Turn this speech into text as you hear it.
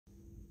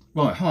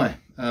Right, hi,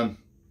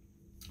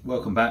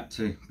 welcome back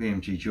to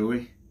BMG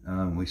Jewellery.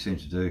 We seem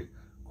to do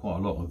quite a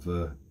lot of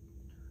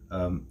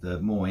the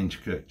more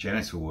intricate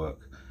genital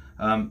work.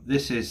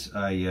 This is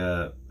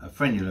a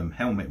frenulum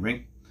helmet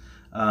ring,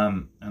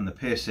 and the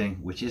piercing,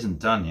 which isn't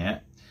done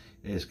yet,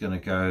 is going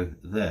to go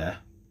there,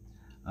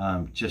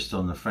 just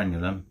on the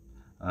frenulum,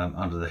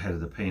 under the head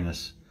of the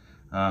penis.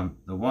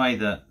 The way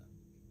that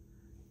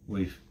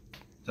we've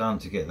done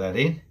to get that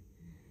in,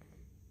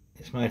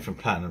 it's made from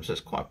platinum, so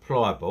it's quite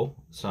pliable.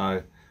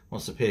 So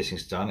once the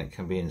piercing's done, it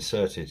can be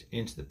inserted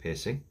into the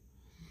piercing,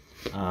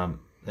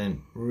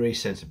 then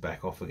re-centered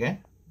back off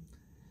again,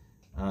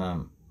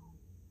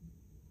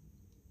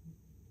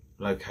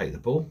 locate the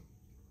ball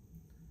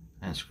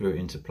and screw it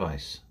into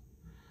place.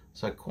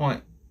 So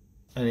quite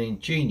an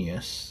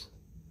ingenious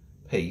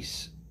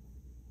piece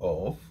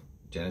of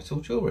genital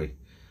jewellery.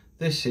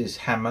 This is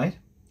handmade.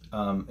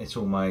 It's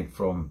all made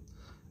from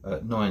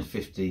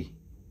 950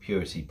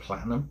 purity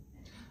platinum.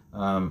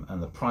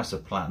 And the price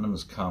of platinum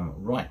has come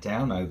right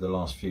down over the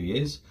last few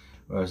years,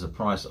 whereas the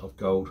price of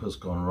gold has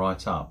gone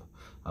right up.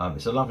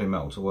 It's a lovely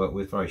metal to work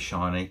with, very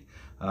shiny.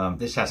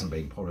 This hasn't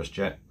been polished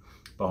yet.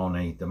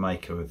 Barney, the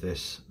maker of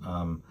this,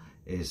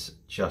 is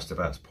just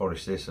about to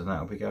polish this, and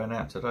that'll be going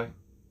out today.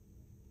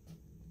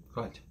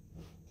 Great.